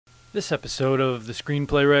This episode of the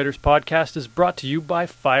Screenplay Writers Podcast is brought to you by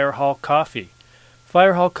Firehall Coffee.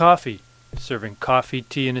 Firehall Coffee, serving coffee,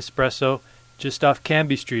 tea, and espresso just off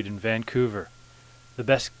Cambie Street in Vancouver. The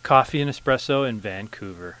best coffee and espresso in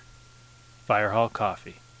Vancouver. Firehall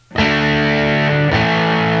Coffee.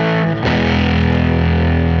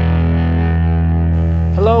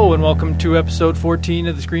 Hello and welcome to episode 14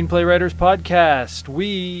 of the Screenplay Writers Podcast.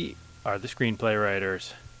 We are the Screenplay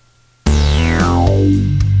Writers.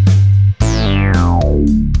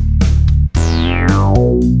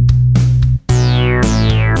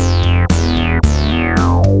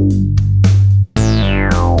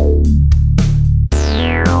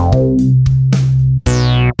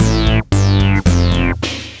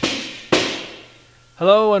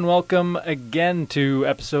 Hello and welcome again to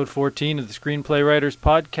episode 14 of the Screenplay Writers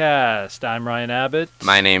Podcast. I'm Ryan Abbott.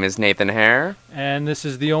 My name is Nathan Hare. And this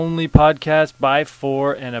is the only podcast by,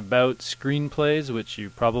 for, and about screenplays, which you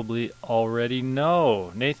probably already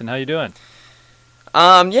know. Nathan, how you doing?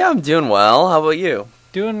 Yeah, I'm doing well. How about you?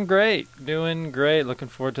 Doing great. Looking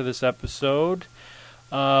forward to this episode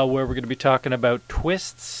where we're going to be talking about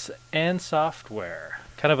twists and software.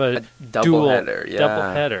 Kind of a doubleheader,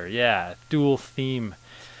 dual theme.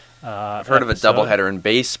 I've heard episode. of a doubleheader in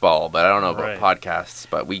baseball, but I don't know about Right. podcasts.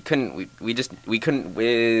 But we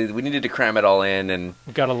needed to cram it all in, and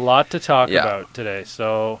We've got a lot to talk about today,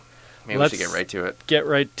 so maybe let's we should get right to it. Get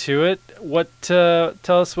right to it.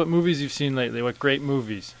 Tell us what movies you've seen lately. What great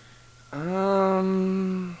movies?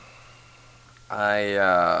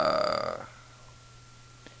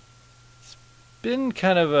 Been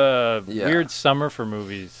kind of a weird summer for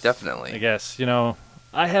movies. Definitely. I guess.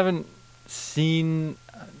 I haven't seen...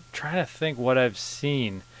 I'm trying to think what I've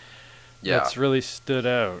seen that's really stood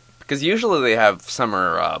out. Because usually they have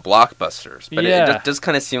summer blockbusters, but it does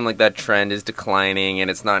kind of seem like that trend is declining, and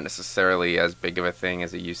it's not necessarily as big of a thing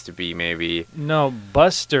as it used to be, maybe. No,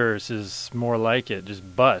 Busters is more like it.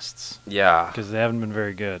 Just busts. Yeah. Because they haven't been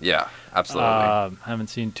very good. Yeah, absolutely. Haven't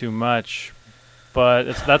seen too much.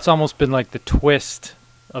 But that's almost been like the twist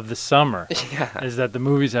of the summer, is that the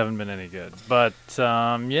movies haven't been any good. But,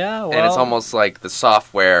 And it's almost like the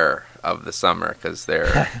software of the summer, because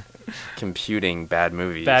they're computing bad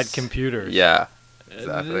movies. Bad computers. Yeah,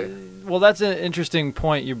 exactly. Well, that's an interesting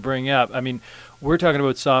point you bring up. I mean, we're talking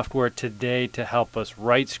about software today to help us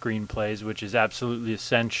write screenplays, which is absolutely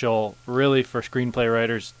essential, really, for screenplay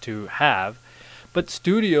writers to have. But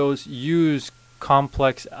studios use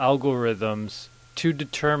complex algorithms to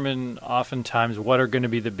determine oftentimes what are going to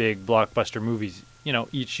be the big blockbuster movies,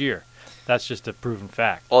 each year. That's just a proven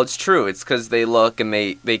fact. Well, it's true. It's because they look and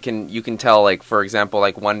you can tell, like, for example,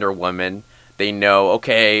 like Wonder Woman, they know,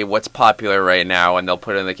 okay, what's popular right now, and they'll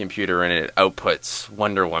put it in the computer and it outputs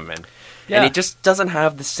Wonder Woman. Yeah. And it just doesn't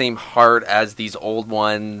have the same heart as these old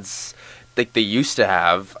ones like they used to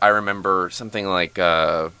have. I remember something like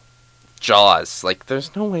Jaws. Like,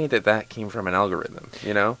 there's no way that came from an algorithm,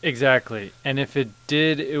 Exactly. And if it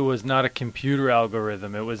did, it was not a computer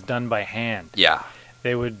algorithm. It was done by hand. Yeah.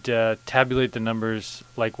 They would tabulate the numbers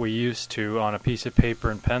like we used to on a piece of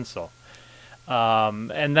paper and pencil.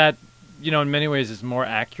 And that, in many ways is more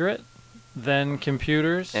accurate than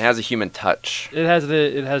computers. It has a human touch. It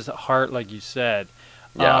has a heart, like you said.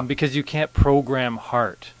 Yeah. Because you can't program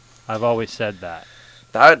heart. I've always said that.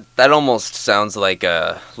 That almost sounds like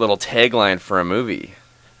a little tagline for a movie.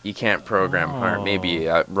 You can't program heart. Maybe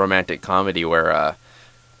a romantic comedy where a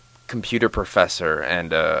computer professor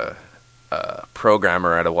and a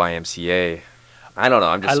programmer at a YMCA. I don't know.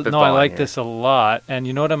 I'm just spitballing. No, I like here. this a lot. And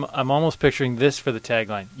you know what? I'm almost picturing this for the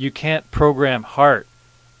tagline. You can't program heart,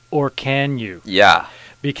 or can you? Yeah.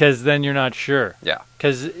 Because then you're not sure. Yeah.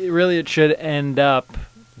 Because really it should end up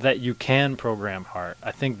that you can program heart.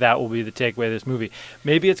 I think that will be the takeaway of this movie.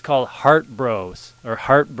 Maybe it's called Heart Bros or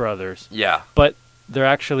Heart Brothers. Yeah. But they're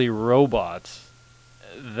actually robots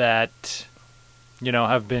that,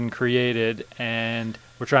 have been created, and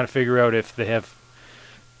we're trying to figure out if they have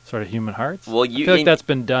sort of human hearts. Well, I feel like that's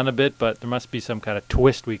been done a bit, but there must be some kind of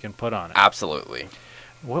twist we can put on it. Absolutely.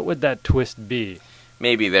 What would that twist be?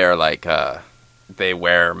 Maybe they're like, they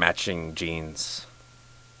wear matching jeans.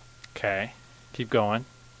 Okay. Keep going.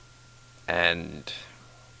 And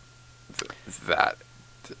that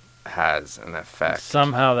has an effect.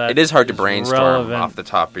 Somehow that it is hard to brainstorm relevant. off the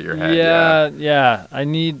top of your head. Yeah. I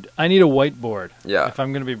need a whiteboard. Yeah. If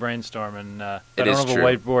I'm going to be brainstorming, I it don't is have true.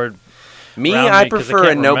 a whiteboard. I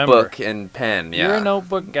prefer a notebook and pen. Yeah. You're a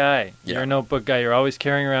notebook guy. Yeah. You're a notebook guy. You're always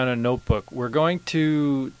carrying around a notebook. We're going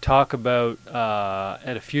to talk about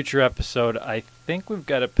at a future episode. I think we've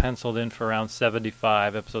got it penciled in for around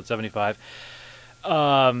 75, episode 75.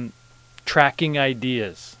 tracking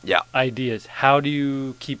ideas. Yeah. Ideas. How do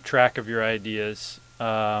you keep track of your ideas?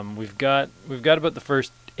 We've got about the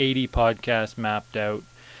first 80 podcasts mapped out.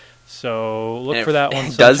 So look for that one.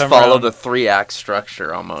 It does follow the 3-act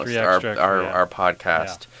structure almost. Our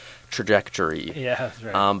podcast trajectory. Yeah, that's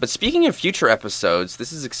right. But speaking of future episodes,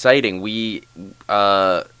 this is exciting. We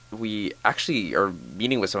actually are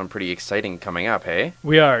meeting with someone pretty exciting coming up, hey?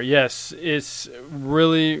 We are, yes. It's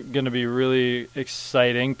really going to be really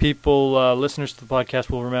exciting. People, listeners to the podcast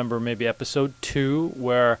will remember maybe episode 2,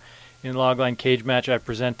 where in Logline Cage Match I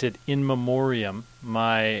presented In Memoriam,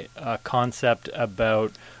 my concept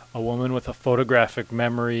about a woman with a photographic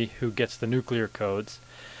memory who gets the nuclear codes.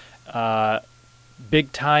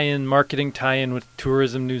 Big tie-in, marketing tie-in with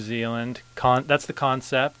Tourism New Zealand. That's the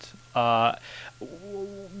concept.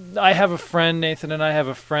 I have a friend, Nathan and I have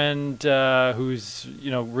a friend who's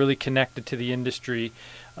really connected to the industry,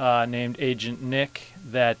 named Agent Nick.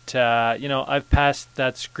 That I've passed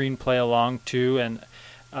that screenplay along to, and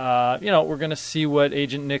we're going to see what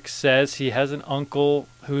Agent Nick says. He has an uncle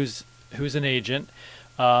who's an agent.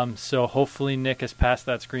 So hopefully Nick has passed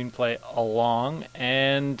that screenplay along,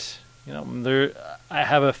 and I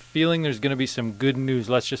have a feeling there's going to be some good news.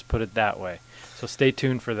 Let's just put it that way. So stay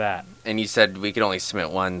tuned for that. And you said we could only submit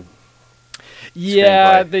one.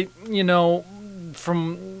 Yeah, screenplay.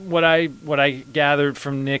 From what I gathered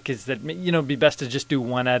from Nick is that it'd be best to just do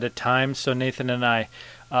one at a time. So Nathan and I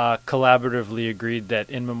collaboratively agreed that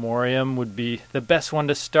In Memoriam would be the best one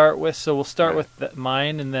to start with. So we'll start with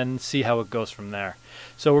mine and then see how it goes from there.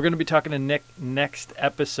 So we're going to be talking to Nick next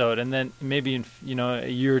episode, and then maybe in a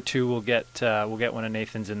year or two we'll get one of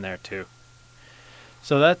Nathan's in there too.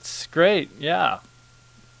 So that's great. Yeah.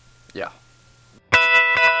 Yeah.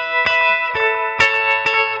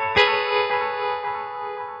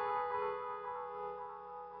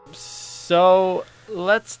 So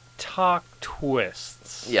let's talk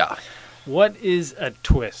twists. Yeah. What is a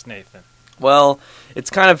twist, Nathan? Well, it's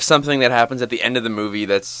kind of something that happens at the end of the movie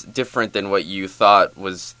that's different than what you thought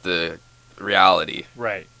was the reality.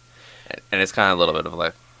 Right. And it's kind of a little bit of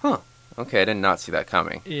like, okay, I did not see that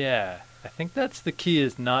coming. Yeah. I think that's the key,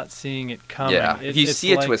 is not seeing it coming. Yeah, if you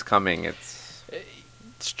see a twist coming, it's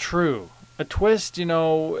true. A twist,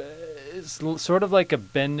 is sort of like a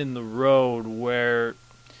bend in the road where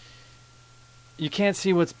you can't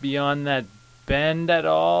see what's beyond that bend at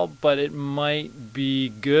all, but it might be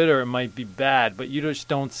good or it might be bad, but you just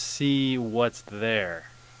don't see what's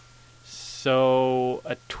there. So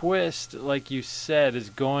a twist, like you said,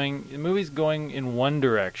 the movie's going in one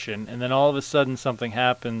direction, and then all of a sudden something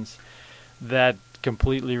happens that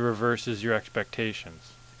completely reverses your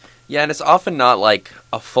expectations. Yeah, and it's often not like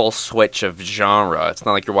a full switch of genre. It's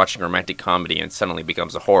not like you're watching a romantic comedy and suddenly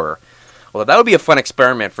becomes a horror. Well, that would be a fun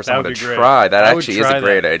experiment for someone to try. That actually is a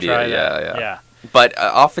great idea. Yeah. But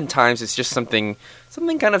oftentimes it's just something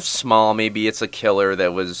kind of small. Maybe it's a killer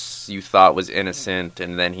that you thought was innocent,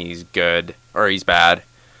 and then he's good or he's bad.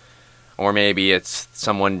 Or maybe it's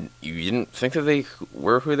someone you didn't think that they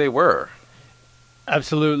were who they were.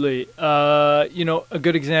 Absolutely. A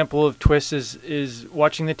good example of twists is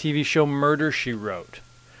watching the TV show Murder, She Wrote.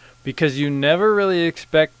 Because you never really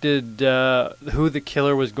expected who the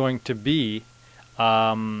killer was going to be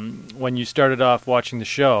when you started off watching the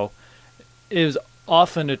show. It was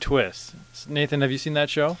often a twist. Nathan, have you seen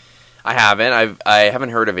that show? I haven't. I haven't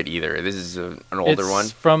heard of it either. This is an older one?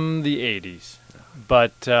 It's from the 80s.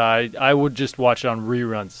 But I would just watch it on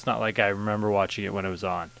reruns. It's not like I remember watching it when it was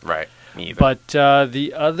on. Right. Me either. But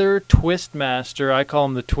the other twist master, I call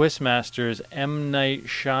him the twist master, is M. Night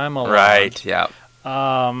Shyamalan. Right, yeah.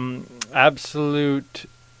 Absolute,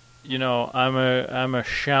 I'm a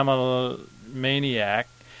Shyamalaniac,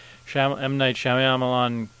 M. Night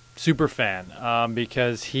Shyamalan super fan,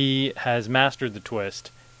 because he has mastered the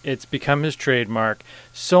twist. It's become his trademark,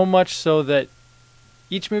 so much so that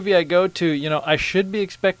each movie I go to, I should be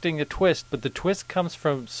expecting a twist, but the twist comes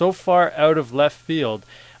from so far out of left field,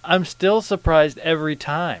 I'm still surprised every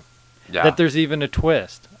time that there's even a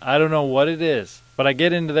twist. I don't know what it is, but I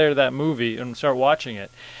get into that movie and start watching it,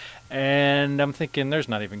 and I'm thinking there's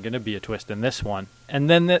not even going to be a twist in this one. And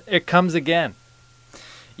then it comes again.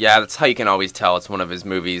 Yeah, that's how you can always tell it's one of his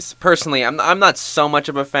movies. Personally, I'm not so much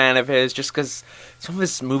of a fan of his, just because some of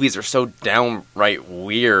his movies are so downright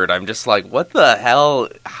weird. I'm just like, what the hell?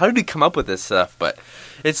 How did he come up with this stuff? But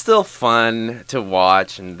it's still fun to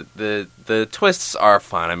watch, and the twists are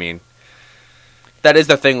fun. I mean, that is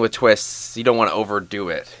the thing with twists. You don't want to overdo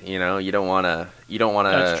it. You don't want to.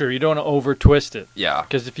 That's true. You don't want to over twist it. Yeah.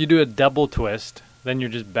 Because if you do a double twist, then you're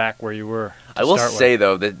just back where you were. I will say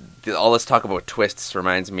though that all this talk about twists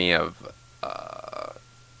reminds me of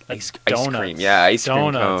Ice cream, yeah, ice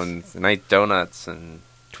cream cones, nice donuts, and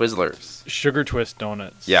Twizzlers. Sugar Twist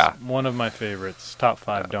donuts. Yeah. One of my favorites. Top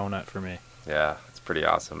 5 donut for me. Yeah, it's pretty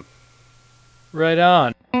awesome. Right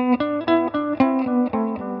on.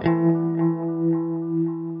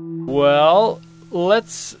 Well,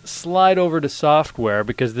 let's slide over to software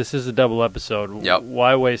because this is a double episode. Yep.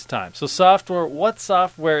 Why waste time? So software, what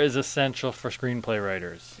software is essential for screenplay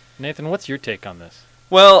writers? Nathan, what's your take on this?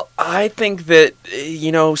 Well, I think that,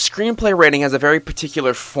 screenplay writing has a very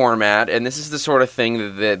particular format, and this is the sort of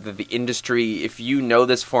thing that the industry, if you know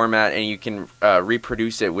this format and you can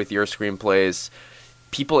reproduce it with your screenplays,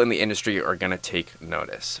 people in the industry are going to take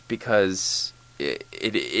notice because it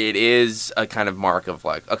is a kind of mark of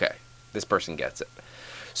like, okay, this person gets it.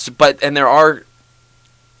 So, and there are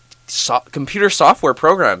computer software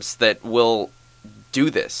programs that will do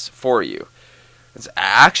this for you. It's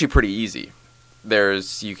actually pretty easy.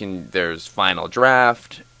 There's Final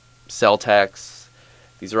Draft, Celtex.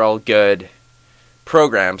 These are all good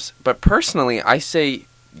programs. But personally, I say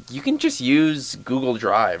you can just use Google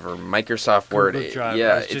Drive or Microsoft Word. Google Drive.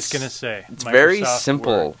 Yeah, I was just gonna say it's Microsoft very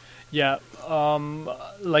simple. Word. Yeah,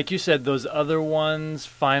 like you said, those other ones,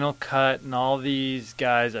 Final Cut, and all these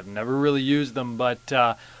guys, I've never really used them. But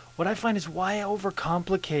what I find is why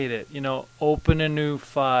overcomplicate it? Open a new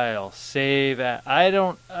file, save. I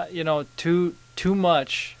don't. Too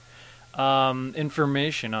much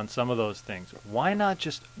information on some of those things. Why not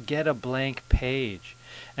just get a blank page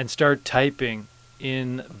and start typing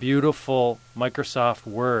in beautiful Microsoft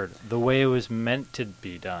Word the way it was meant to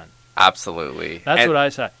be done? Absolutely. That's what I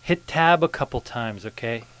saw. Hit tab a couple times,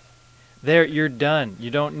 okay? There, you're done.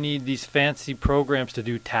 You don't need these fancy programs to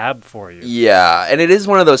do tab for you. Yeah, and it is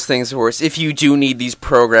one of those things where if you do need these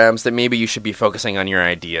programs, then maybe you should be focusing on your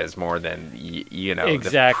ideas more than, Exactly.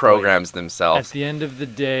 the programs themselves. At the end of the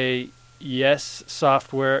day, yes,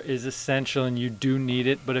 software is essential and you do need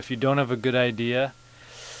it, but if you don't have a good idea,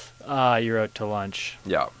 you're out to lunch.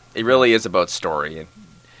 Yeah, it really is about story.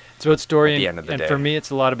 It's about story, at the end of the day. For me,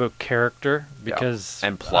 it's a lot about character because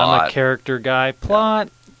and plot. I'm a character guy.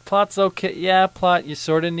 Plot's okay. Yeah, plot, you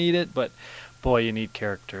sort of need it, but boy, you need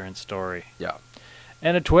character and story. Yeah.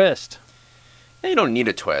 And a twist. Yeah, you don't need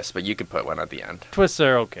a twist, but you could put one at the end. Twists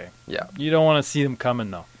are okay. Yeah. You don't want to see them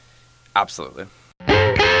coming, though. Absolutely.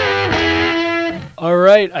 All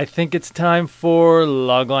right, I think it's time for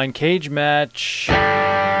Logline Cage Match.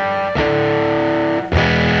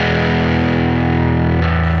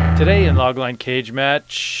 Today in Logline Cage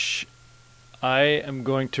Match, I am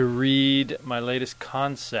going to read my latest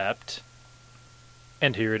concept,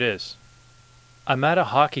 and here it is. I'm at a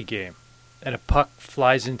hockey game, and a puck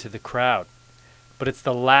flies into the crowd, but it's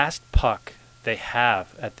the last puck they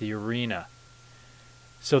have at the arena.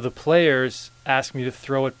 So the players ask me to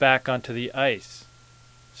throw it back onto the ice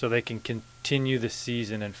so they can continue the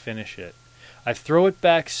season and finish it. I throw it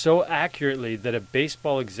back so accurately that a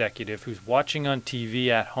baseball executive who's watching on TV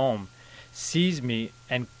at home sees me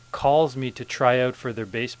and calls me to try out for their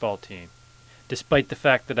baseball team, despite the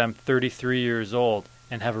fact that I'm 33 years old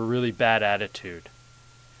and have a really bad attitude.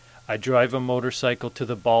 I drive a motorcycle to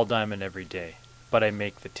the ball diamond every day, but I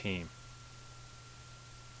make the team.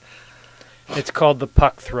 It's called The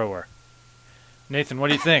Puck Thrower. Nathan, what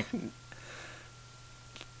do you think?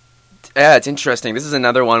 Yeah, it's interesting. This is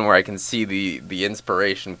another one where I can see the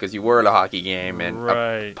inspiration because you were at a hockey game and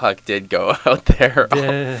a puck did go out there.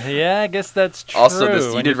 Yeah, I guess that's true.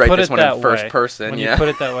 Also, you did write this one in first person. When you put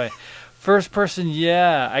it that way. First person,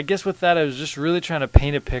 yeah. I guess with that, I was just really trying to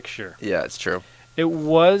paint a picture. Yeah, it's true. It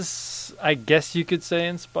was, I guess you could say,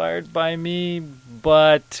 inspired by me,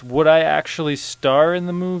 but would I actually star in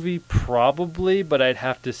the movie? Probably, but I'd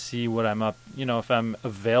have to see what I'm up, if I'm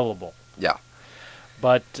available. Yeah.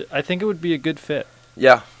 But I think it would be a good fit.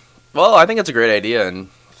 Yeah. Well, I think it's a great idea and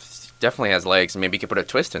definitely has legs, and maybe you could put a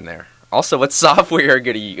twist in there. Also, what software are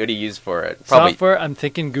you going to use for it? Software, I'm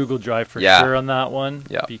thinking Google Drive for sure on that one.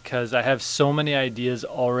 Yeah. Because I have so many ideas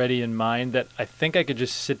already in mind that I think I could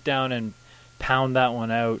just sit down and pound that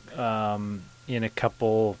one out in a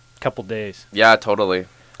couple days. Yeah, totally.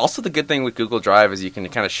 Also, the good thing with Google Drive is you can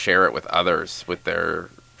kind of share it with others with their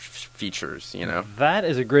features, That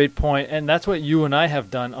is a great point, and that's what you and I have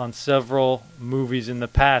done on several movies in the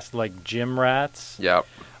past, like Gym Rats. Yep.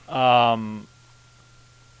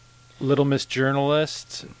 Little Miss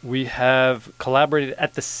Journalist. We have collaborated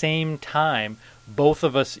at the same time, both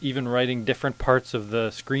of us even writing different parts of the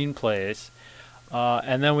screenplays.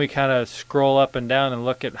 And then we kind of scroll up and down and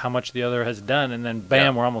look at how much the other has done, and then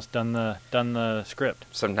bam, we're almost done the script.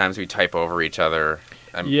 Sometimes we type over each other.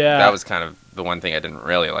 That was kind of the one thing I didn't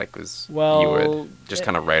really like was you would just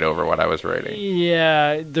kind of write over what I was writing.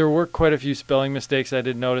 Yeah, there were quite a few spelling mistakes I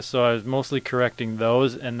did notice, so I was mostly correcting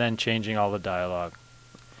those and then changing all the dialogue.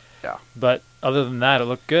 Yeah. But other than that, it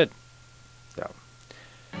looked good. Yeah.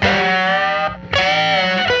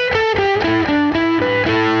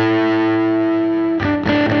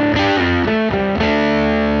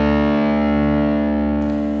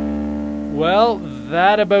 Well,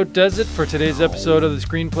 that about does it for today's episode of the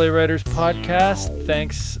Screenplay Writers Podcast.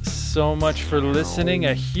 Thanks so much for listening.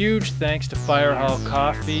 A huge thanks to Fire Hall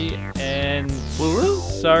Coffee, and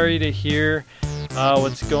sorry to hear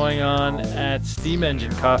what's going on at Steam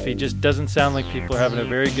Engine Coffee. Just doesn't sound like people are having a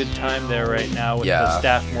very good time there right now with the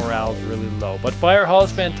staff morale is really low. But Fire Hall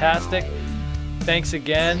is fantastic. Thanks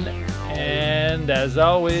again, and as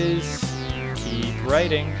always, keep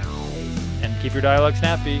writing and keep your dialogue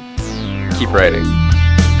snappy. Keep writing.